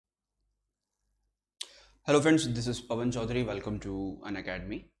Hello friends, this is Pavan Choudhary. Welcome to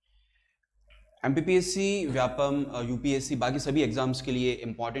Unacademy. MPPSC, Vyapam, UPSC बाकी सभी exams के लिए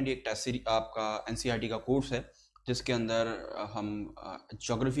इम्पॉर्टेंट एक टेस्ट सीरीज आपका एनसीईआरटी का कोर्स है जिसके अंदर हम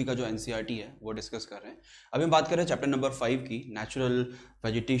ज्योग्राफी का जो एनसीईआरटी है वो डिस्कस कर रहे हैं। अभी हम बात कर रहे हैं चैप्टर नंबर 5 की, natural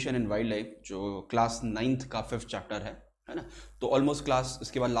vegetation and wild life, जो क्लास 9th का 5th चैप्टर है ना। तो ऑलमोस्ट क्लास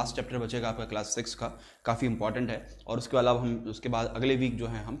इसके बाद लास्ट चैप्टर बचेगा आपका क्लास 6 का, काफ़ी इंपॉर्टेंट है। और उसके अलावा हम उसके बाद अगले वीक जो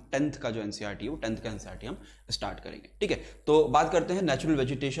है हम 10th का जो एनसीईआरटी है वो 10th का एनसीईआरटी हम स्टार्ट करेंगे। ठीक है, तो बात करते हैं natural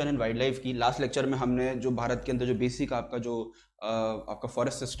vegetation and wild life की। लास्ट लेक्चर में हमने जो भारत के अंदर जो बेसिक आपका जो आपका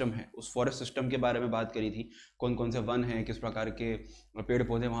फॉरेस्ट सिस्टम है उस फॉरेस्ट सिस्टम के बारे में बात करी थी, कौन कौन से वन हैं, किस प्रकार के पेड़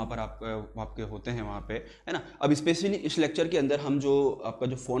पौधे वहाँ पर आपके होते हैं वहाँ पे, है ना। अब स्पेशली इस लेक्चर के अंदर हम जो आपका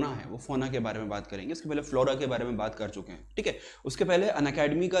जो फोना है वो फोना के बारे में बात करेंगे। इसके पहले फ्लोरा के बारे में बात कर चुके हैं, ठीक है। उसके पहले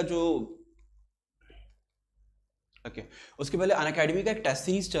अनअकैडमी का जो उसके पहले अनअकैडमी का एक टेस्ट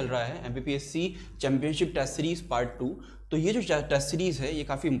सीरीज चल रहा है, MPPSC championship test series part 2। तो ये जो टेस्ट सीरीज है ये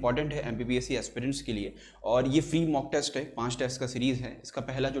काफ़ी इंपॉर्टेंट है एमपीपीएससी एस्पिरेंट्स के लिए, और ये फ्री मॉक टेस्ट है, 5 टेस्ट का सीरीज है। इसका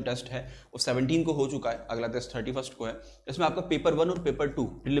पहला जो टेस्ट है वो 17 को हो चुका है, अगला टेस्ट 31 को है। इसमें आपका पेपर 1 और पेपर 2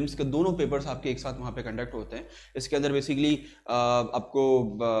 प्रीलिम्स के दोनों पेपर्स आपके एक साथ वहाँ पे कंडक्ट होते हैं। इसके अंदर बेसिकली आपको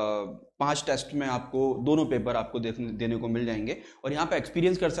 5 टेस्ट में आपको दोनों पेपर आपको देने को मिल जाएंगे, और यहाँ पे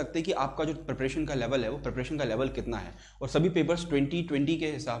एक्सपीरियंस कर सकते हैं कि आपका जो प्रिपरेशन का लेवल है वो प्रिपरेशन का लेवल कितना है। और सभी पेपर्स 2020 के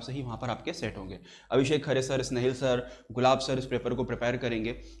हिसाब से ही वहाँ पर आपके सेट होंगे। अभिषेक खरे सर, स्नेहिल सर, गुलाब सर इस पेपर को प्रिपेयर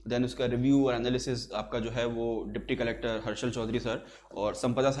करेंगे। देन उसका रिव्यू और एनालिसिस आपका जो है वो deputy collector Harshal Chaudhary sir और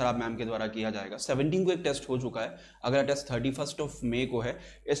संपदा सराब मैम के द्वारा किया जाएगा। 17 को एक टेस्ट हो चुका है, अगला टेस्ट 31 मई को है।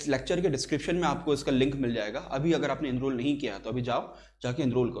 इस लेक्चर के डिस्क्रिप्शन में आपको इसका लिंक मिल जाएगा। अभी अगर आपने इनरोल नहीं किया तो अभी जाके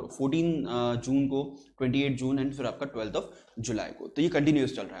इनरोल करो। 14 जून को, 28 जून एंड फिर आपका 12 जुलाई को। तो ये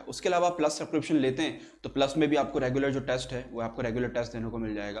कंटिन्यूस चल रहा है। उसके अलावा प्लस सब्सक्रिप्शन लेते हैं तो प्लस में भी आपको रेगुलर जो टेस्ट है वो आपको रेगुलर टेस्ट देने को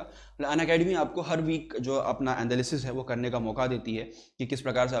मिल जाएगा। अनअकैडमी आपको हर वीक जो अपना एनालिसिस है वो करने का मौका देती है कि किस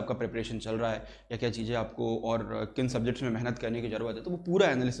प्रकार से आपका प्रिपरेशन चल रहा है या क्या चीज़ें आपको और किन सब्जेक्ट्स में मेहनत करने की जरूरत है, तो वो पूरा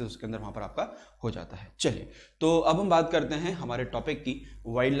एनालिसिस उसके अंदर वहाँ पर आपका हो जाता है। चलिए, तो अब हम बात करते हैं हमारे टॉपिक की,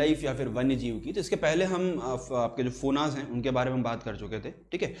 वाइल्ड लाइफ या फिर वन्य जीव की। तो इसके पहले हम आपके जो फोनाज हैं उनके बारे में बात कर चुके थे,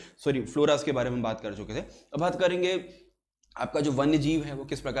 ठीक है, सॉरी फ्लोरास के बारे में बात कर चुके थे। अब बात करेंगे आपका जो वन्य जीव है वो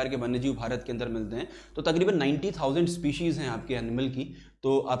किस प्रकार के वन्य जीव भारत के अंदर मिलते हैं। तो तकरीबन 90,000 स्पीशीज़ हैं आपके एनिमल की।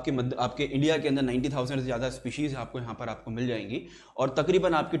 तो आपके इंडिया के अंदर 90,000 से ज़्यादा स्पीशीज़ आपको यहाँ पर आपको मिल जाएंगी, और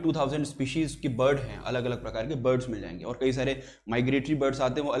तकरीबन आपके 2,000 स्पीशीज़ की बर्ड हैं, अलग अलग प्रकार के बर्ड्स मिल जाएंगे। और कई सारे माइग्रेटरी बर्ड्स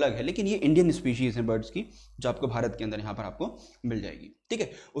आते हैं वो अलग है, लेकिन ये इंडियन स्पीशीज़ हैं बर्ड्स की जो आपको भारत के अंदर यहाँ पर आपको मिल जाएगी, ठीक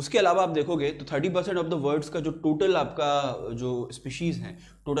है। उसके अलावा आप देखोगे तो 30% ऑफ द वर्ड्स का जो टोटल आपका जो स्पीशीज़ हैं,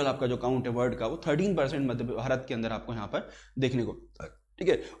 टोटल आपका जो काउंट है वर्ड का, वो 13% मध्य भारत के अंदर आपको यहाँ पर देखने को, ठीक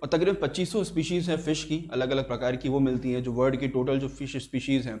है। और तकरीबन 2500 स्पीशीज़ है फिश की, अलग अलग प्रकार की वो मिलती है। जो वर्ल्ड की टोटल जो फिश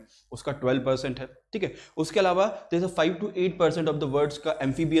स्पीशीज़ हैं उसका 12% है, ठीक है। उसके अलावा जैसे 5 to 8% ऑफ द वर्ड्स का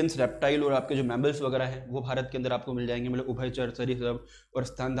एम्फीबियंस, रेप्टाइल और आपके जो मैमल्स वगैरह हैं वो भारत के अंदर आपको मिल जाएंगे, मतलब उभयचर, सरीसृप और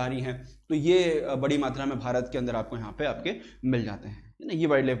स्तनधारी हैं। तो ये बड़ी मात्रा में भारत के अंदर आपको यहाँ पे आपके मिल जाते हैं, ना। ये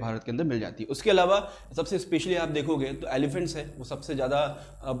वाइल्ड लाइफ भारत के अंदर मिल जाती है। उसके अलावा सबसे स्पेशली आप देखोगे तो एलिफेंट्स है, वो सबसे ज़्यादा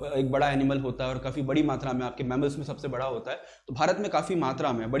एक बड़ा एनिमल होता है और काफ़ी बड़ी मात्रा में आपके मैमल्स में सबसे बड़ा होता है। तो भारत में काफ़ी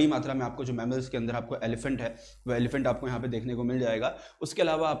मात्रा में, बड़ी मात्रा में आपको जो मैमल्स के अंदर आपको एलिफेंट है वो एलिफेंट आपको यहाँ पे देखने को मिल जाएगा। उसके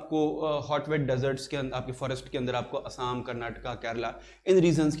अलावा आपको हॉट वेट डेजर्ट्स के अंदर, आपके फॉरेस्ट के अंदर आपको असम, कर्नाटका, केरला, इन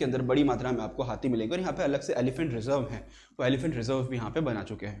रीजन्स के अंदर बड़ी मात्रा में आपको हाथी मिलेंगे। और यहाँ पे अलग से एलिफेंट रिजर्व है, वो एलिफेंट रिजर्व भी यहाँ पे बना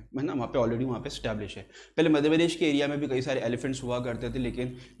चुके हैं, है ना, वहाँ पे ऑलरेडी वहाँ पे स्टैब्लिश है। पहले मध्य प्रदेश के एरिया में भी कई सारे एलिफेंट्स हुआ करते थे,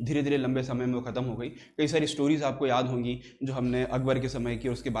 लेकिन धीरे धीरे लंबे समय में वो खत्म हो गई। कई सारी स्टोरीज आपको याद होंगी जो हमने अकबर के समय की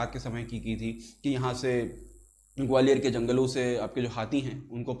और उसके बाद के समय की थी, कि यहाँ से ग्वालियर के जंगलों से आपके जो हाथी हैं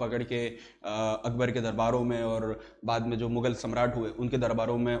उनको पकड़ के अकबर के दरबारों में और बाद में जो मुगल सम्राट हुए उनके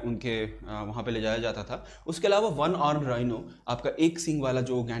दरबारों में उनके वहाँ पे ले जाया जाता था। उसके अलावा 1 आर्म राइनो, आपका एक सींग वाला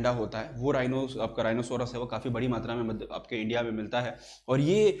जो गैंडा होता है, वो राइनो आपका राइनोसोरस है, वो काफ़ी बड़ी मात्रा में आपके इंडिया में मिलता है। और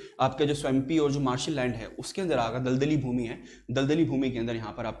ये आपका जो स्वैम्पी और जो मार्शल लैंड है उसके अंदर आकर दलदली भूमि है, दलदली भूमि के अंदर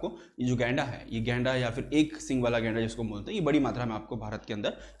यहाँ पर आपको ये जो गैंडा है, ये गैंडा या फिर एक सींग वाला गैंडा जिसको बोलते हैं, ये बड़ी मात्रा में आपको भारत के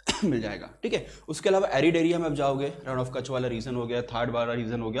अंदर मिल जाएगा, ठीक है। उसके अलावा एरिड एरिया में जाओगे, रन ऑफ कच्छ वाला रीजन हो गया, थार्ड वाला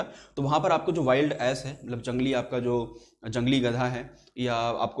रीजन हो गया, तो वहाँ पर आपको जो वाइल्ड एस है, मतलब जंगली आपका जो जंगली गधा है या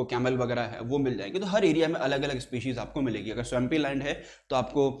आपको कैमल वगैरह है वो मिल जाएंगे। तो हर एरिया में अलग अलग स्पीशीज़ आपको मिलेगी। अगर स्वैम्पी लैंड है तो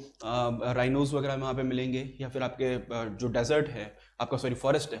आपको राइनोज वगैरह वहाँ पे मिलेंगे, या फिर आपके जो डेजर्ट है आपका, सॉरी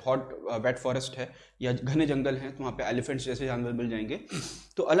फॉरेस्ट है, हॉट वेट फॉरेस्ट है या घने जंगल हैं, तो वहाँ पे एलिफेंट्स जैसे जानवर मिल जाएंगे।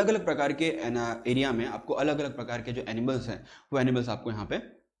 तो अलग अलग प्रकार के एरिया में आपको अलग अलग प्रकार के जो एनिमल्स हैं वो एनिमल्स आपको यहाँ पे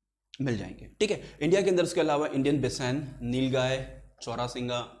मिल जाएंगे, ठीक है। इंडिया के अंदर उसके अलावा इंडियन बिसैन, नीलगाय,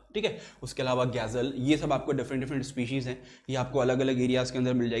 चौरासिंगा, ठीक है। उसके अलावा गैजल, ये सब आपको डिफरेंट डिफरेंट स्पीशीज़ हैं, ये आपको अलग अलग एरियाज़ के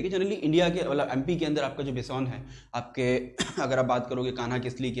अंदर मिल जाएगी। जनरली इंडिया के मतलब एमपी के अंदर आपका जो बिसौन है आपके अगर आप बात करोगे कान्हा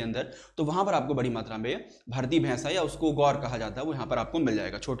किसली के अंदर, तो वहाँ पर आपको बड़ी मात्रा में भारतीय भैंसा या उसको गौर कहा जाता है वो यहाँ पर आपको मिल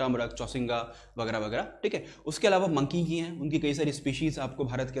जाएगा, छोटा मृग, चौसिंगा वगैरह वगैरह, ठीक है। उसके अलावा मंकी की हैं, उनकी कई सारी स्पीशीज़ आपको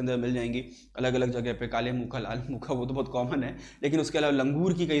भारत के अंदर मिल जाएंगी अलग अलग जगह पे, काले मुखा, लाल मुखा वो तो बहुत कॉमन है, लेकिन उसके अलावा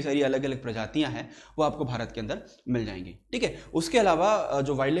लंगूर की कई सारी अलग अलग प्रजातियाँ हैं वो आपको भारत के अंदर मिल जाएंगी, ठीक है। उसके अलावा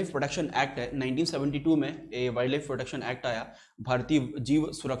जो वाइल्ड लाइफ प्रोटेक्शन एक्ट है 1972 में, a wild life protection act आया, भारतीय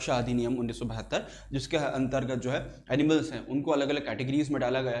जीव सुरक्षा अधिनियम 1972, जिसके अंतर्गत जो है एनिमल्स हैं उनको अलग अलग कैटेगरीज में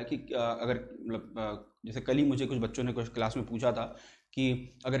डाला गया कि अगर मतलब जैसे कल ही मुझे कुछ बच्चों ने कुछ क्लास में पूछा था कि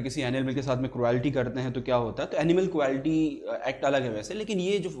अगर किसी एनिमल के साथ में क्रुएल्टी करते हैं तो क्या होता है, तो एनिमल क्रुएल्टी एक्ट अलग है वैसे, लेकिन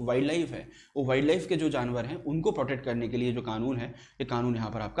ये जो वाइल्ड लाइफ है वो वाइल्ड लाइफ के जो जानवर हैं उनको प्रोटेक्ट करने के लिए जो कानून है, ये कानून यहाँ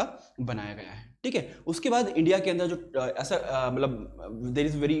पर आपका बनाया गया है, ठीक है। उसके बाद इंडिया के अंदर जो ऐसा मतलब there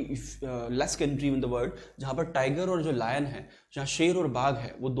is very less country in the world जहाँ पर टाइगर और जो लायन है, जहाँ शेर और बाघ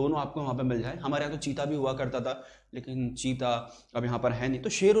है, वो दोनों आपको वहाँ पर मिल जाए। हमारे यहाँ तो चीता भी हुआ करता था, लेकिन चीता अब यहाँ पर है नहीं, तो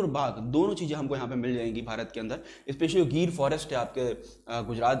शेर और बाघ दोनों चीज़ें हमको यहाँ पे मिल जाएंगी भारत के अंदर। स्पेशली गिर फॉरेस्ट है आपके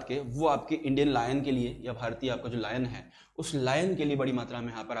गुजरात के, वो आपके इंडियन लायन के लिए या भारतीय आपका जो लायन है उस लायन के लिए बड़ी मात्रा में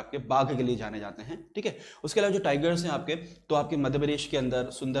यहाँ पर आपके बाघ के लिए जाने जाते हैं, ठीक है। उसके अलावा जो टाइगर्स हैं आपके, तो आपके मध्य प्रदेश के अंदर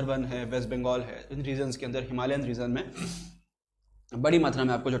सुंदरबन है, वेस्ट बंगाल है, इन रीजन्स के अंदर हिमालयन रीजन में बड़ी मात्रा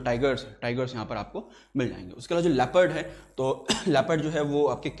में आपको जो टाइगर्स यहाँ पर आपको मिल जाएंगे। उसके अलावा जो लेपर्ड है, तो लेपर्ड जो है वो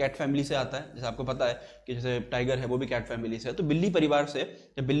आपके कैट फैमिली से आता है, जैसे आपको पता है कि जैसे टाइगर है वो भी कैट फैमिली से है, तो बिल्ली परिवार से,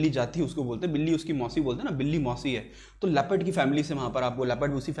 या बिल्ली जाति उसको बोलते हैं, बिल्ली उसकी मौसी बोलते हैं ना, बिल्ली मौसी है, तो लेपर्ड की फैमिली से वहाँ पर आपको,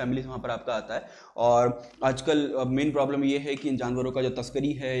 लेपर्ड उसी फैमिली से वहाँ पर आपका आता है। और आजकल मेन प्रॉब्लम ये है कि इन जानवरों का जो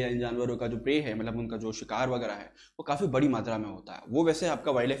तस्करी है या इन जानवरों का जो प्रे है, मतलब उनका जो शिकार वगैरह है वो काफ़ी बड़ी मात्रा में होता है। वो वैसे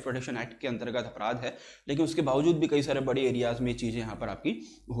आपका वाइल्ड लाइफ प्रोटेक्शन एक्ट के अंतर्गत अपराध है, लेकिन उसके बावजूद भी कई सारे बड़े एरियाज में चीज़ें यहाँ पर आपकी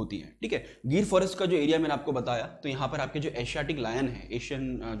होती है, ठीक है। गिर फॉरेस्ट का जो एरिया मैंने आपको बताया, तो यहाँ पर आपके जो एशियाटिक लायन है,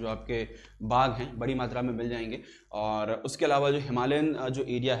 एशियन जो आपके बाघ हैं बड़ी मात्रा में मिल जाएंगे। और उसके अलावा जो हिमालयन जो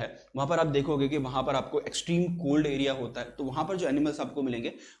एरिया है वहाँ पर आप देखोगे कि वहाँ पर आपको एक्सट्रीम कोल्ड एरिया होता है, तो वहाँ पर जो एनिमल्स आपको मिलेंगे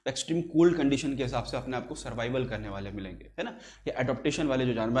वो एक्सट्रीम कोल्ड कंडीशन के हिसाब से अपने आपको सर्वाइवल करने वाले मिलेंगे, है ना। या एडॉप्टेशन वाले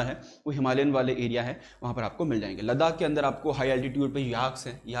जो जानवर हैं वो हिमालयन वाले एरिया है वहाँ पर आपको मिल जाएंगे। लद्दाख के अंदर आपको हाई एल्टीट्यूड पर याक्स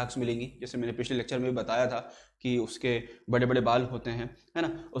हैं, याक्स मिलेंगी, जैसे मैंने पिछले लेक्चर में भी बताया था कि उसके बड़े बड़े बाल होते हैं, है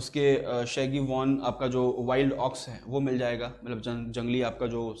ना। उसके शैगी वॉन आपका जो वाइल्ड ऑक्स है वो मिल जाएगा, मतलब जंगली आपका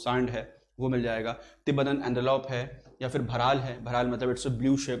जो सांड है वो मिल जाएगा। तिब्बतन एंटेलोप है, या फिर भराल है, भराल मतलब it's a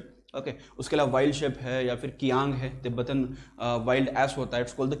blue ship, okay. उसके अलावा वाइल्ड शिप है, या फिर कियांग है, तिब्बतन वाइल्ड एस होता है,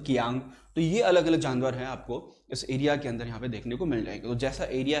 इट्स कॉल्ड द कियांग। तो ये अलग अलग जानवर हैं आपको इस एरिया के अंदर यहाँ पे देखने को मिल जाएंगे। तो जैसा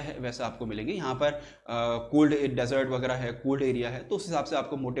एरिया है वैसा आपको मिलेंगे। यहाँ पर कोल्ड डेजर्ट वगैरह है, कोल्ड एरिया है, तो उस हिसाब से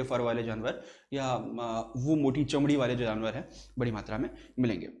आपको मोटे फर वाले जानवर या वो मोटी चमड़ी वाले जो जानवर हैं बड़ी मात्रा में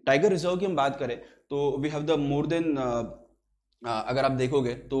मिलेंगे। टाइगर रिजर्व की हम बात करें तो we have the more than अगर आप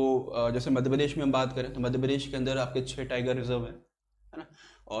देखोगे तो जैसे मध्य प्रदेश में हम बात करें तो मध्य प्रदेश के अंदर आपके 6 टाइगर रिजर्व है ना,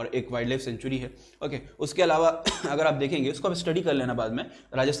 और एक वाइल्ड लाइफ सेंचुरी है, ओके। उसके अलावा अगर आप देखेंगे, इसको आप स्टडी कर लेना बाद में,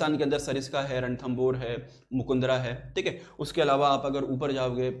 राजस्थान के अंदर सरिस्का है, रणथंभौर है, मुकुंदरा है, ठीक है। उसके अलावा आप अगर ऊपर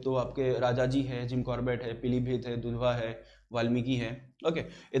जाओगे तो आपके राजाजी है, जिम कॉर्बेट है, पीलीभीत है, दुधवा है, वाल्मीकि है, ओके।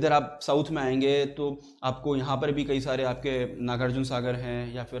 इधर आप साउथ में आएंगे तो आपको यहाँ पर भी कई सारे आपके नागार्जुन सागर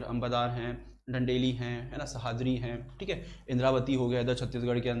हैं, या फिर अंबादार हैं, डंडेली हैं, है ना, सहादरी हैं, ठीक है। इंद्रावती हो गया इधर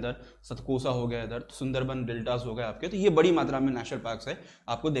छत्तीसगढ़ के अंदर, सतकोसा हो गया इधर, तो सुंदरबन डेल्टास हो गया आपके। तो ये बड़ी मात्रा में नेशनल पार्क्स है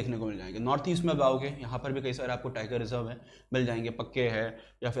आपको देखने को मिल जाएंगे। नॉर्थ ईस्ट में आओगे यहाँ पर भी कई सारे आपको टाइगर रिजर्व है मिल जाएंगे, पक्के है,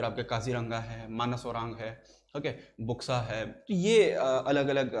 या फिर आपके काजीरंगा है, मानस औरांग है, ओके, बुक्सा है। तो ये अलग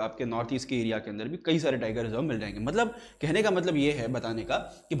अलग आपके नॉर्थ ईस्ट के एरिया के अंदर भी कई सारे टाइगर रिजर्व मिल जाएंगे। मतलब कहने का मतलब ये है बताने का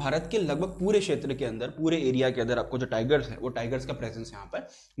कि भारत के लगभग पूरे क्षेत्र के अंदर, पूरे एरिया के अंदर आपको जो टाइगर्स है वो टाइगर्स का प्रेजेंस यहाँ पर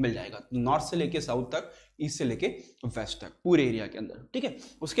मिल जाएगा, नॉर्थ से लेके साउथ तक, ईस्ट से लेके वेस्ट तक, पूरे एरिया के अंदर, ठीक है।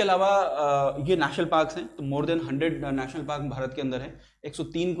 उसके अलावा ये नेशनल पार्क्स हैं, तो more than 100 national park Bharat के अंदर है।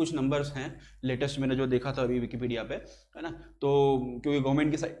 103 कुछ नंबर्स हैं लेटेस्ट मैंने जो देखा था अभी विकिपीडिया पे, है ना। तो क्योंकि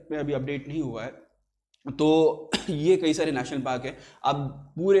गवर्नमेंट की साइट पे अभी अपडेट नहीं हुआ है, तो ये कई सारे नेशनल पार्क है। आप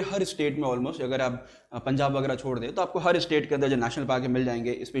पूरे हर स्टेट में ऑलमोस्ट, अगर आप पंजाब वगैरह छोड़ दें तो आपको हर स्टेट के अंदर जो नेशनल पार्क है मिल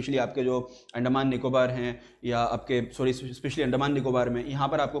जाएंगे। स्पेशली आपके जो अंडमान निकोबार हैं, या आपके स्पेशली अंडमान निकोबार में यहाँ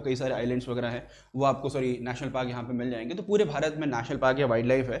पर आपको कई सारे आइलैंड्स वगैरह हैं, वो आपको नेशनल पार्क यहाँ पे मिल जाएंगे। तो पूरे भारत में नेशनल पार्क या वाइल्ड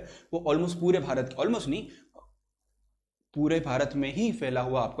लाइफ है वो ऑलमोस्ट पूरे भारत, ऑलमोस्ट नहीं, पूरे भारत में ही फैला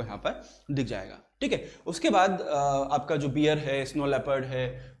हुआ आपको यहाँ पर दिख जाएगा, ठीक है। उसके बाद आपका जो बियर है, स्नो लेपर्ड है,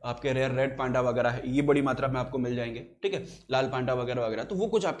 आपके रेयर रेड पांडा वगैरह है, ये बड़ी मात्रा में आपको मिल जाएंगे, ठीक है, लाल पांडा वगैरह वगैरह। तो वो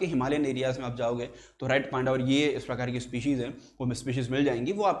कुछ आपके हिमालयन एरियाज में आप जाओगे तो रेड पांडा और ये इस प्रकार की स्पीशीज़ हैं वो स्पीशीज़ मिल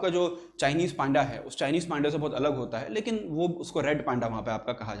जाएंगी। वो आपका जो चाइनीज़ पांडा है उस चाइनीज़ पांडा से बहुत अलग होता है, लेकिन वो उसको रेड पांडा वहाँ पे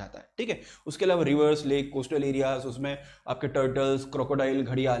आपका कहा जाता है, ठीक है। उसके अलावा रिवर्स, लेक, कोस्टल एरियाज, उसमें आपके टर्टल्स, क्रोकोडाइल,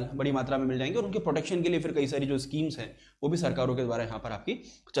 घड़ियाल बड़ी मात्रा में मिल जाएंगे। और उनके प्रोटेक्शन के लिए फिर कई सारी जो स्कीम्स हैं वो भी सरकारों के द्वारा यहाँ पर आपकी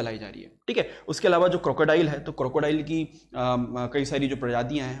चलाई जा रही है, ठीक है। उसके अलावा जो क्रोकोडाइल है तो क्रोकोडाइल की कई सारी जो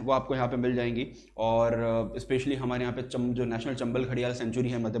प्रजातियाँ हैं वो आपको यहाँ पे मिल जाएंगी। और स्पेशली हमारे यहाँ पे जो नेशनल चंबल घड़ियाल सेंचुरी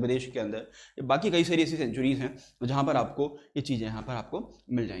है मध्य प्रदेश के अंदर, बाकी कई सारी ऐसी सेंचुरीज हैं जहाँ पर आपको ये चीज़ें यहाँ पर आपको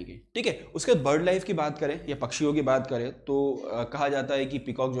मिल जाएंगी, ठीक है। उसके बाद बर्ड लाइफ की बात करें या पक्षियों की बात करें तो कहा जाता है कि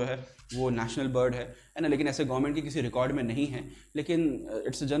पीकॉक जो है वो नेशनल बर्ड है ना, लेकिन ऐसे गवर्नमेंट के किसी रिकॉर्ड में नहीं है। लेकिन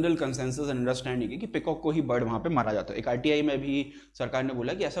it's general consensus and understanding है कि पिकॉक को ही बर्ड वहाँ पे मारा जाता है। एक आरटीआई में भी सरकार ने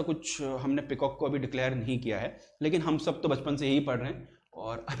बोला कि ऐसा कुछ हमने पिकॉक को अभी डिक्लेयर नहीं किया है, लेकिन हम सब तो बचपन से यही पढ़ रहे हैं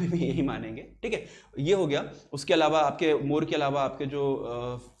और अभी भी यही मानेंगे, ठीक है। ये हो गया। उसके अलावा आपके मोर के अलावा आपके जो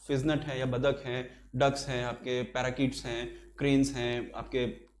फिजनट है या बदक हैं, डक्स हैं, आपके पैराकीट्स हैं, क्रेन्स हैं,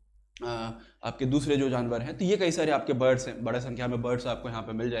 आपके दूसरे जो जानवर हैं, तो ये कई सारे आपके बर्ड्स हैं, बड़े संख्या में बर्ड्स आपको यहाँ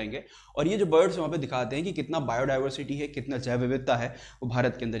पे मिल जाएंगे। और ये जो बर्ड्स वहाँ पे दिखाते हैं कि कितना बायोडाइवर्सिटी है, कितना जैव विविधता है वो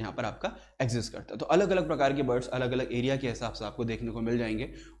भारत के अंदर यहाँ पर आपका एग्जिस्ट करता है। तो अलग अलग प्रकार के बर्ड्स अलग अलग एरिया के हिसाब से आपको देखने को मिल जाएंगे।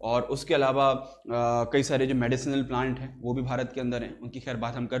 और उसके अलावा कई सारे जो मेडिसिनल प्लांट हैं वो भी भारत के अंदर हैं, उनकी खैर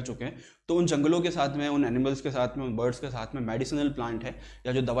बात हम कर चुके हैं। तो उन जंगलों के साथ में, उन एनिमल्स के साथ में, उन बर्ड्स के साथ में मेडिसिनल प्लांट है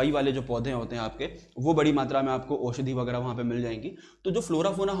या जो दवाई वाले जो पौधे होते हैं आपके, वो बड़ी मात्रा में आपको औषधि वगैरह वहाँ पे मिल जाएंगी। तो जो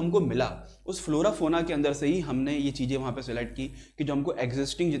फ्लोरा फोना हमको मिला, उस फ्लोरा फोना के अंदर से ही हमने ये चीज़ें वहाँ पे सिलेक्ट की कि जो हमको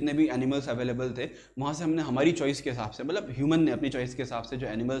एग्जिस्टिंग जितने भी एनिमल्स अवेलेबल थे वहाँ से हमने हमारी चॉइस के हिसाब से, मतलब ह्यूमन ने अपनी चॉइस के हिसाब से जो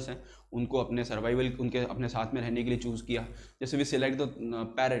एनिमल्स हैं उनको अपने सर्वाइवल, उनके अपने साथ में रहने के लिए चूज़ किया। जैसे वी सिलेक्ट द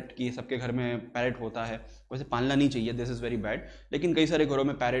पैरट, कि सबके घर में पैरट होता है, वैसे पालना नहीं चाहिए, दिस इज़ वेरी बैड, लेकिन कई सारे घरों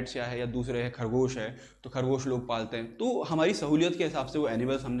में पैरट्स या दूसरे है, खरगोश है, तो खरगोश लोग पालते हैं। तो हमारी सहूलियत के हिसाब से वो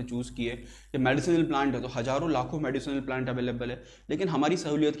एनिमल्स हमने चूज़ किए। ये मेडिसिनल प्लांट है तो हज़ारों लाखों मेडिसिनल प्लांट अवेलेबल है, लेकिन हमारी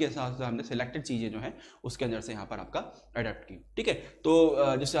सहूलियत के हिसाब से हमने सिलेक्टेड चीज़ें जो है उसके अंदर से यहाँ पर आपका अडेप्ट की, ठीक है।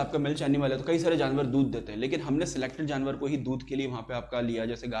 तो जैसे आपका मिल्क एनिमल है तो कई सारे जानवर दूध देते हैं, लेकिन हमने सिलेक्टेड जानवर को ही दूध के लिए वहाँ पे आपका लिया,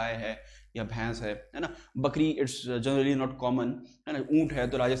 जैसे गाय है या भैंस है ना। बकरी इट्स जनरली नॉट कॉमन, है ना। ऊँट है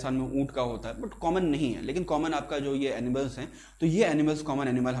तो राजस्थान में ऊँट का होता है, बट कॉमन नहीं है। लेकिन कॉमन आपका जो ये एनिमल्स हैं, तो ये एनिमल्स कॉमन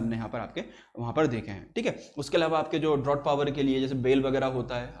एनिमल हमने यहाँ पर आपके वहाँ पर देखे हैं, ठीक है। उसके अलावा आपके जो ड्रॉट पावर के लिए जैसे बेल वगैरह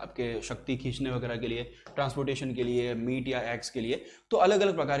होता है, आपके शक्ति खींचने वगैरह के लिए, ट्रांसपोर्टेशन के लिए, मीट या एग्स के लिए, तो अलग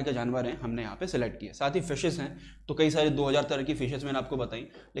अलग प्रकार के जानवर हैं हमने यहाँ पे सिलेक्ट किए। साथ ही फिशेस हैं, तो कई सारे 2000 तरह की फिशेस मैंने आपको बताई,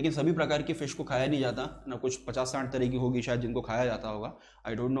 लेकिन सभी प्रकार की फिश को खाया नहीं जाता ना, कुछ 50-60 तरह की होगी शायद जिनको खाया जाता होगा,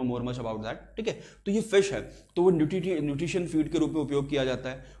 I don't know more much about that, ठीक है। तो ये फिश है तो वो न्यूट्रिशन फीड के रूप में उपयोग किया जाता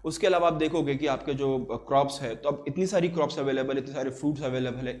है। उसके अलावा आप देखोगे कि आपके जो क्रॉप्स है, तो अब इतनी सारी क्रॉप्स अवेलेबल, इतने सारे फ्रूट्स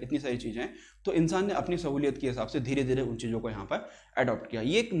अवेलेबल है, इतनी सारी चीज़ें हैं, तो इंसान ने अपनी सहूलियत के हिसाब से धीरे धीरे उन चीज़ों को यहाँ पर अडॉप्ट किया।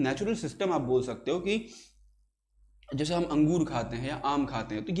 ये एक नेचुरल सिस्टम आप बोल सकते हो कि जैसे हम अंगूर खाते हैं या आम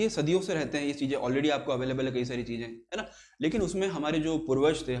खाते हैं, तो ये सदियों से रहते हैं, ये चीज़ें ऑलरेडी आपको अवेलेबल है, कई सारी चीज़ें, है ना। लेकिन उसमें हमारे जो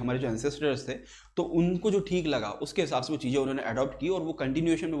पूर्वज थे, हमारे जो एंसेस्टर्स थे, तो उनको जो ठीक लगा उसके हिसाब से वो चीज़ें उन्होंने अडॉप्ट की और वो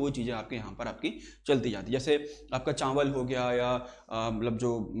कंटिन्यूएशन में वो चीज़ें आपके यहाँ पर आपकी चलती जाती। जैसे आपका चावल हो गया या मतलब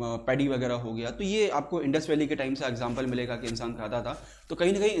जो पैडी वगैरह हो गया, तो ये आपको इंडस वैली के टाइम से एग्जाम्पल मिलेगा कि इंसान खाता था। तो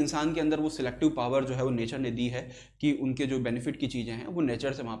कहीं ना कहीं इंसान के अंदर वो सिलेक्टिव पावर जो है वो नेचर ने दी है कि उनके जो बेनिफिट की चीज़ें हैं वो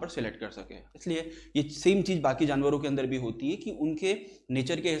नेचर से वहाँ पर सिलेक्ट कर सके। इसलिए ये सेम चीज़ बाकी जानवरों के अंदर भी होती है कि उनके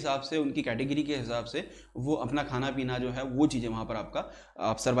नेचर के हिसाब से, उनकी कैटेगरी के हिसाब से वो अपना खाना पीना जो है वो चीज़ें वहाँ पर आपका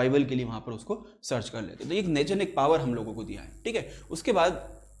आप सर्वाइवल के लिए वहाँ पर उसको सर्च कर लेते हैं। तो एक नेचर ने एक पावर हम लोगों को दिया है, ठीक है। उसके बाद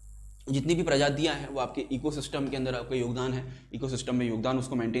जितनी भी प्रजातियां हैं वो आपके इकोसिस्टम के अंदर आपका योगदान है, इकोसिस्टम में योगदान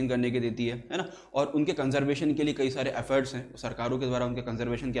उसको मेंटेन करने के देती है ना। और उनके कंजर्वेशन के लिए कई सारे एफर्ट्स हैं, सरकारों के द्वारा उनके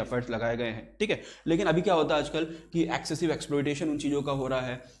कंजर्वेशन के एफर्ट्स लगाए गए हैं, ठीक है। लेकिन अभी क्या होता है आजकल कि एक्सेसिव एक्सप्लॉयटेशन उन चीज़ों का हो रहा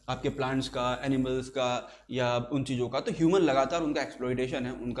है, आपके प्लांट्स का, एनिमल्स का या उन चीज़ों का। तो ह्यूमन लगातार उनका एक्सप्लॉयटेशन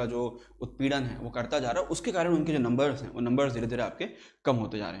है, उनका जो उत्पीड़न है वो करता जा रहा है, उसके कारण उनके जो नंबर्स हैं वो नंबर्स धीरे धीरे आपके कम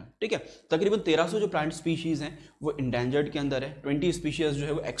होते जा रहे हैं, ठीक है। तकरीबन 1300 जो प्लांट स्पीशीज़ हैं वो इंडेंजर्ड के अंदर है, 20 स्पीशीज़ जो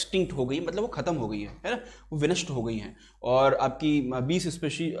है वो एक्सटिंक्ट हो गई, मतलब वो खत्म हो गई है ना, वो विनष्ट हो गई हैं। और आपकी 20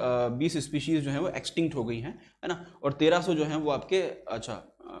 स्पीशीज़ जो है वो एक्सटिंक्ट हो गई हैं, है ना। और 1300 जो है वो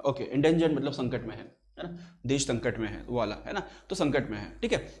आपके इंडेंजर्ड मतलब संकट में है ना, देश संकट में है वाला, है ना, तो संकट में है,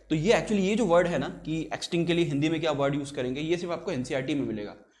 ठीक है। तो ये एक्चुअली ये जो वर्ड है ना कि एक्सटिंक्ट के लिए हिंदी में क्या वर्ड यूज़ करेंगे, ये सिर्फ आपको एनसीईआरटी में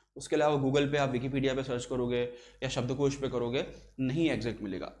मिलेगा, उसके अलावा गूगल पे आप विकिपीडिया पे सर्च करोगे या शब्दकोश पे करोगे, नहीं एग्जैक्ट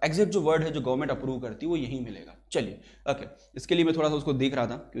मिलेगा। एग्जैक्ट जो वर्ड है जो गवर्नमेंट अप्रूव करती है वो यही मिलेगा। चलिए ओके, इसके लिए मैं थोड़ा सा उसको देख रहा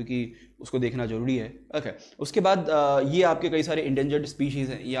था क्योंकि उसको देखना जरूरी है। ओके, उसके बाद ये आपके कई सारे इंडेंजर्ड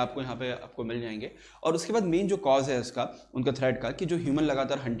स्पीशीज़ हैं, ये आपको यहाँ पे आपको मिल जाएंगे। और उसके बाद मेन जो कॉज है इसका, उनका थ्रेट का, कि जो ह्यूमन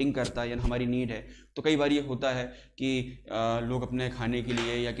लगातार हंटिंग करता है या हमारी नीड है, तो कई बार ये होता है कि लोग अपने खाने के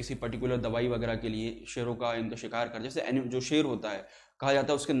लिए या किसी पर्टिकुलर दवाई वगैरह के लिए शेरों का इनका शिकार कर, जैसे जो शेर होता है, कहा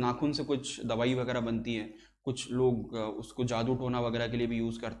जाता है उसके नाखून से कुछ दवाई वगैरह बनती है, कुछ लोग उसको जादू टोना वगैरह के लिए भी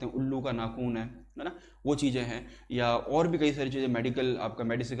यूज़ करते हैं, उल्लू का नाखून है ना, वो चीज़ें हैं। या और भी कई सारी चीज़ें मेडिकल, आपका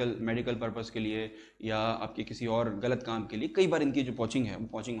मेडिकल पर्पज़ के लिए या आपके किसी और गलत काम के लिए, कई बार इनकी जो पॉचिंग है वो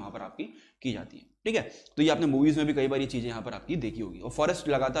पॉचिंग वहाँ पर आपकी की जाती है। ठीक है, तो ये आपने मूवीज़ में भी कई बार ये चीज़ें यहाँ पर आपकी देखी होगी। और फॉरेस्ट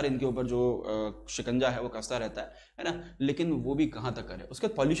लगातार इनके ऊपर जो शिकंजा है वो कसता रहता है ना, लेकिन वो भी कहाँ तक करे। उसके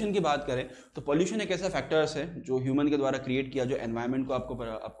बाद पॉल्यूशन की बात करें तो पॉल्यूशन एक ऐसा फैक्टर्स है जो ह्यूमन के द्वारा क्रिएट किया, जो एनवायरनमेंट को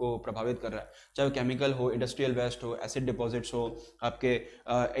आपको प्रभावित कर रहा है, चाहे वो केमिकल हो, इंडस्ट्रियल वेस्ट हो, एसिड डिपॉजिट्स हो, आपके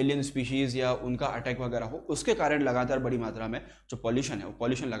एलियन स्पीशीज़ या उनका अटैक वगैरह हो, उसके कारण लगातार बड़ी मात्रा में जो पॉल्यूशन है वो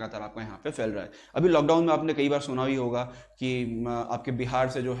पॉल्यूशन लगातार आपका यहाँ पे फैल रहा है। अभी लॉकडाउन में आपने कई बार सुना ही होगा कि आपके बिहार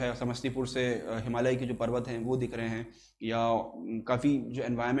से जो है, समस्तीपुर से हिमालय के जो पर्वत हैं वो दिख रहे हैं, या काफ़ी जो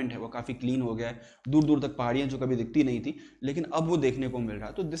एनवायरनमेंट है वो काफ़ी क्लीन हो गया है, दूर दूर तक पहाड़ियाँ जो कभी दिखती नहीं थी लेकिन अब वो देखने को मिल रहा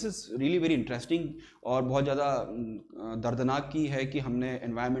है। तो this is really very interesting और बहुत ज़्यादा दर्दनाक की है कि हमने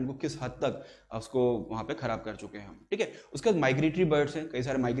एनवायरनमेंट को किस हद तक उसको वहाँ पे ख़राब कर चुके हैं हम। ठीक है, उसके बाद माइग्रेटरी बर्ड्स हैं, कई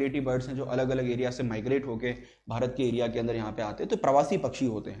सारे माइग्रेटरी बर्ड्स हैं जो अलग अलग एरिया से माइग्रेट होकर भारत के एरिया के अंदर यहाँ पे आते हैं। तो प्रवासी पक्षी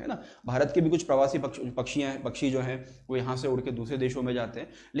होते हैं ना, भारत के भी कुछ प्रवासी पक्षी जो हैं वो यहाँ से उड़ के दूसरे देशों में जाते हैं।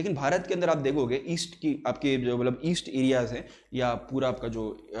 लेकिन भारत के अंदर आप देखोगे ईस्ट की आपके जो मतलब ईस्ट एरियाज है या पूरा आपका जो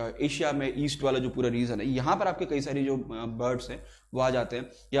एशिया में ईस्ट वाला जो पूरा रीजन है, यहाँ पर आपके कई सारी जो बर्ड्स हैं वो आ जाते हैं।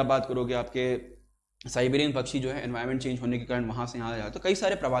 या बात करोगे आपके साइबेरियन पक्षी जो है, एनवायरनमेंट चेंज होने के कारण वहाँ से यहाँ आ जाते हैं, तो कई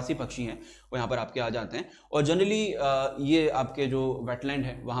सारे प्रवासी पक्षी हैं वो यहाँ पर आपके आ जाते हैं। और जनरली ये आपके जो वेटलैंड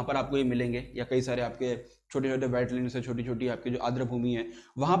है वहाँ पर आपको ये मिलेंगे, या कई सारे आपके छोटे छोटे वेटलैंड से छोटी छोटी आपकी जो आर्द्र भूमि है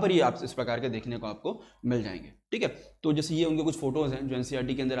वहाँ पर ये आप इस प्रकार के देखने को आपको मिल जाएंगे। ठीक है, तो जैसे ये उनके कुछ फोटोज़ हैं जो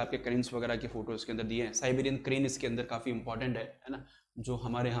एनसीईआरटी के अंदर आपके क्रेन्स वगैरह के फोटो इसके अंदर दिए हैं। साइबेरियन क्रेन इसके अंदर काफ़ी इंपॉर्टेंट है ना, जो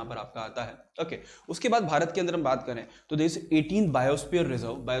हमारे यहाँ पर आपका आता है। ओके, उसके बाद भारत के अंदर हम बात करें तो देश 18 बायोस्फीयर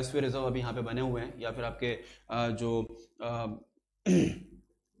रिजर्व अभी यहाँ पे बने हुए हैं, या फिर आपके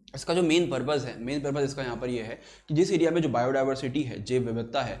इसका जो मेन पर्पज़ इसका यहाँ पर ये है कि जिस एरिया में जो बायोडाइवर्सिटी है, जैव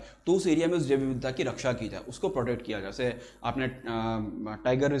विविधता है, तो उस एरिया में उस जैव विविधता की रक्षा की जाए, उसको प्रोटेक्ट किया जाए। जैसे आपने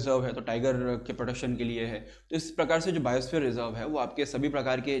टाइगर रिजर्व है तो टाइगर के प्रोटेक्शन के लिए है, तो इस प्रकार से जो बायोस्फीयर रिजर्व है वो आपके सभी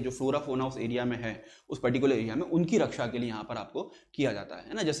प्रकार के जो फ्लोरा फोना उस एरिया में है, उस पर्टिकुलर एरिया में, उनकी रक्षा के लिए यहाँ पर आपको किया जाता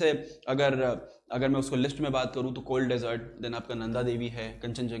है ना। जैसे अगर मैं उसको लिस्ट में बात करूँ तो कोल्ड डेजर्ट, देन आपका नंदा देवी है,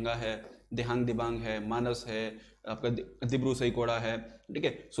 कंचनजंगा है, देहांग दिबांग है, मानस है, आपका दिब्रू सईकोड़ा है, ठीक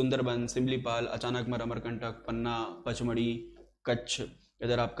है, सुंदरबन, सिमलीपाल, अचानकमर, अमरकंटक, पन्ना, पचमढ़ी, कच्छ,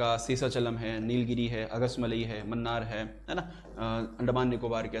 इधर आपका सीसाचलम है, नीलगिरी है, अगस्मलई है, मन्नार है ना, अंडमान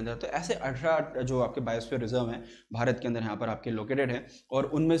निकोबार के अंदर। तो ऐसे 18 जो आपके बायोस्फीयर रिजर्व हैं भारत के अंदर यहाँ पर आपके लोकेटेड हैं। और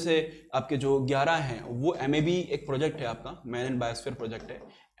उनमें से आपके जो 11 हैं वो MAB एक प्रोजेक्ट है आपका, मैन एंड बायोस्फीयर प्रोजेक्ट है,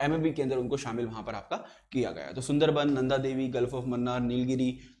 MAB के अंदर उनको शामिल वहाँ पर आपका किया गया है। तो सुंदरबन, नंदा देवी, गल्फ ऑफ मन्नार,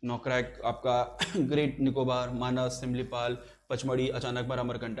 नीलगिरी, नौक्रैक, आपका ग्रेट निकोबार, मानस, सिमलीपाल, पचमढ़ी, अचानकमर,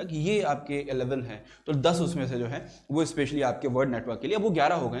 अमरकंटक, ये आपके 11 है। तो 10 उसमें से जो है वो स्पेशली आपके वर्ल्ड नेटवर्क के लिए, अब वो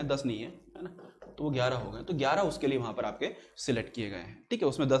 11 हो गए, 10 नहीं है ना, तो वो 11 हो गए, तो 11 उसके लिए वहाँ पर आपके सिलेक्ट किए गए हैं। ठीक है,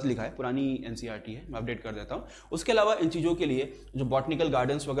 उसमें 10 लिखा है, पुरानी NCERT है, मैं अपडेट कर देता हूँ। उसके अलावा इन चीज़ों के लिए जो बॉटनिकल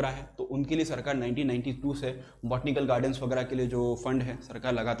गार्डन्स वगैरह हैं, तो उनके लिए सरकार 1992 से बॉटनिकल गार्डन्स वगैरह के लिए जो फंड है,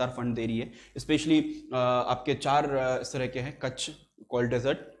 सरकार लगातार फंड दे रही है। स्पेशली आपके 4 इस तरह के हैं, कच्छ, कोल्ड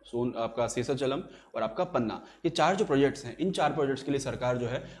डेजर्ट, आपका सीसाचलम और आपका पन्ना, ये 4 जो प्रोजेक्ट्स हैं, इन 4 प्रोजेक्ट्स के लिए सरकार जो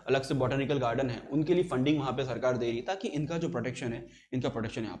है अलग से बॉटनिकल गार्डन है उनके लिए फंडिंग वहाँ पे सरकार दे रही है, ताकि इनका जो प्रोटेक्शन है, इनका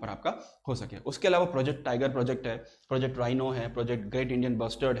प्रोटेक्शन यहाँ पर आपका हो सके। उसके अलावा प्रोजेक्ट टाइगर प्रोजेक्ट है, प्रोजेक्ट राइनो है, प्रोजेक्ट ग्रेट इंडियन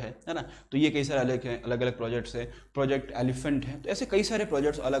बस्टर्ड है ना, तो ये कई सारे अलग अलग प्रोजेक्ट्स हैं। प्रोजेक्ट एलिफेंट है, तो ऐसे कई सारे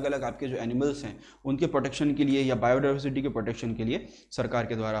प्रोजेक्ट्स अलग अलग आपके जो एनिमल्स हैं उनके प्रोटेक्शन के लिए या बायोडाइवर्सिटी के प्रोटेक्शन के लिए सरकार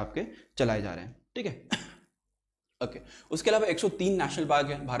के द्वारा आपके चलाए जा रहे हैं। ठीक है, ओके, उसके अलावा 103 नेशनल पार्क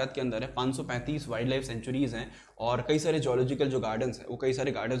है भारत के अंदर है, 535 वाइल्ड लाइफ सेंचुरीज हैं, और कई सारे जोलॉजिकल जो गार्डन्स हैं वो कई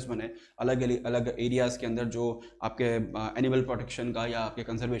सारे गार्डन्स बने अलग अलग एरियाज़ के अंदर जो आपके एनिमल प्रोटेक्शन का या आपके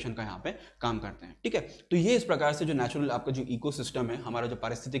कंजर्वेशन का यहाँ पे काम करते हैं। ठीक है, तो ये इस प्रकार से जो नेचुरल आपका जो इकोसिस्टम है, हमारा जो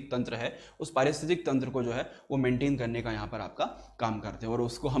पारिस्थितिक तंत्र है, उस पारिस्थितिक तंत्र को जो है वो मेंटेन करने का यहाँ पर आपका काम करते हैं, और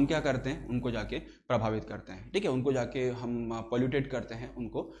उसको हम क्या करते हैं, उनको जाके प्रभावित करते हैं। ठीक है, उनको जाके हम पॉल्यूटेट करते हैं,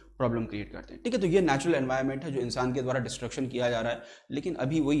 उनको प्रॉब्लम क्रिएट करते हैं। ठीक है, तो ये नेचुरल एनवायरनमेंट है जो इंसान एग्जाम के द्वारा डिस्ट्रक्शन किया जा रहा है, लेकिन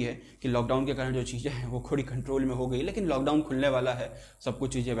अभी वही है कि लॉकडाउन के कारण जो चीज़ें हैं वो थोड़ी कंट्रोल में हो गई, लेकिन लॉकडाउन खुलने वाला है, सब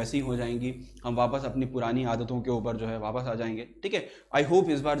कुछ चीज़ें वैसी ही हो जाएंगी, हम वापस अपनी पुरानी आदतों के ऊपर जो है वापस आ जाएंगे। ठीक है, आई होप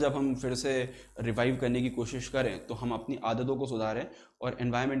इस बार जब हम फिर से रिवाइव करने की कोशिश करें तो हम अपनी आदतों को सुधारें और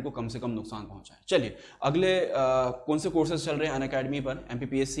एनवायरनमेंट को कम से कम नुकसान पहुंचाएं। चलिए अगले कौन से कोर्सेज चल रहे हैं अनअकैडमी पर।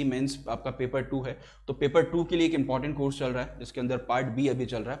 MPPSC मेंस आपका पेपर 2 है, तो पेपर 2 के लिए एक इंपॉर्टेंट कोर्स चल रहा है जिसके अंदर पार्ट बी अभी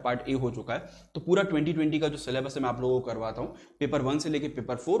चल रहा है, पार्ट ए हो चुका है। तो पूरा 2020 का जो सिलेबस है मैं आप लोगों को करवाता हूँ, पेपर 1 से लेके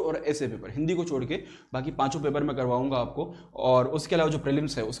पेपर 4 और ऐसे पेपर हिंदी को छोड़ के बाकी 5 पेपर मैं करवाऊंगा आपको। और उसके अलावा जो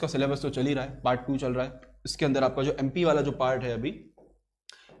प्रीलिम्स है उसका सिलेबस तो चल ही रहा है, पार्ट 2 चल रहा है। इसके अंदर आपका जो MP वाला जो पार्ट है, अभी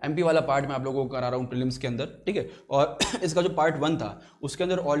MP वाला पार्ट मैं आप लोगों को करा रहा हूँ प्रीलिम्स के अंदर। ठीक है, और इसका जो पार्ट 1 था उसके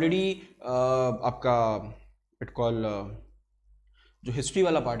अंदर ऑलरेडी आपका इट कॉल जो हिस्ट्री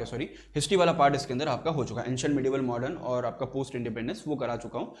वाला पार्ट है, सॉरी हिस्ट्री वाला पार्ट इसके अंदर आपका हो चुका है, एंशिएंट मिडिवल मॉडर्न और आपका पोस्ट इंडिपेंडेंस वो करा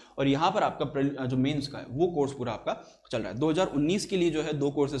चुका हूँ। और यहाँ पर आपका जो मेंस का है वो कोर्स पूरा आपका चल रहा है। 2019 के लिए जो है 2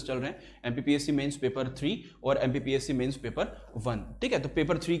 कोर्सेज चल रहे हैं, MPPSC मेंस पेपर 3 और MPPSC मेंस पेपर 1। ठीक है, तो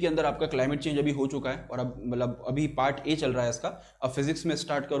पेपर 3 के अंदर आपका क्लाइमेट चेंज अभी हो चुका है और अब मतलब अभी पार्ट ए चल रहा है इसका, अब फिजिक्स में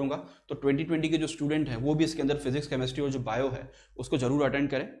स्टार्ट करूंगा। तो 2020 के जो स्टूडेंट हैं वो भी इसके अंदर फिजिक्स, केमिस्ट्री और जो बायो है उसको जरूर अटेंड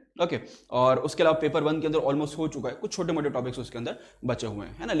करें। ओके, और उसके अलावा पेपर 1 के अंदर ऑलमोस्ट हो चुका है, कुछ छोटे मोटे टॉपिक्स उसके अंदर बचे हुए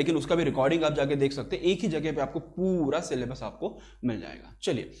हैं, है ना, लेकिन उसका भी रिकॉर्डिंग आप जाके देख सकते हैं, एक ही जगह पे आपको पूरा सिलेबस आपको मिल जाएगा।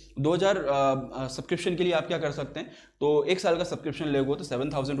 चलिए 2000 सब्सक्रिप्शन के लिए आप क्या कर सकते हैं, तो 1 साल का सब्सक्रिप्शन लेगो तो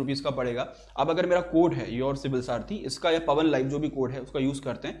 7000 रुपीज़ का पड़ेगा। अब अगर मेरा कोड है योर सिविल सारथी, इसका या पवन लाइव जो भी कोड है उसका यूज़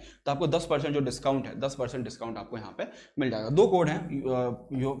करते हैं तो आपको 10% जो डिस्काउंट है, 10% डिस्काउंट आपको यहाँ पे मिल जाएगा। 2 कोड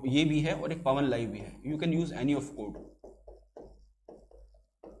हैं, ये भी है और एक पवन लाइव भी है, you can use any of code.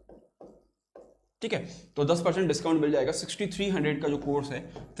 ठीक है, तो 10% डिस्काउंट मिल जाएगा। 6300 का जो कोर्स है,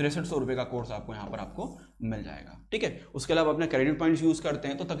 6300 रुपये का कोर्स आपको यहाँ पर आपको मिल जाएगा। ठीक है, उसके अलावा अपने क्रेडिट पॉइंट्स यूज करते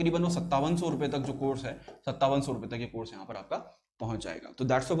हैं तो तकरीबन वो 5700 रुपये तक जो कोर्स है, 5700 रुपये तक ये कोर्स यहाँ पर आपका पहुंच जाएगा। तो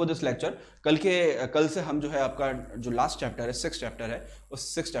that's all for this lecture. कल से हम जो है आपका जो लास्ट चैप्टर है, 6th चैप्टर है,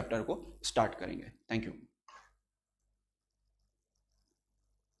 उस 6th चैप्टर को स्टार्ट करेंगे। Thank you.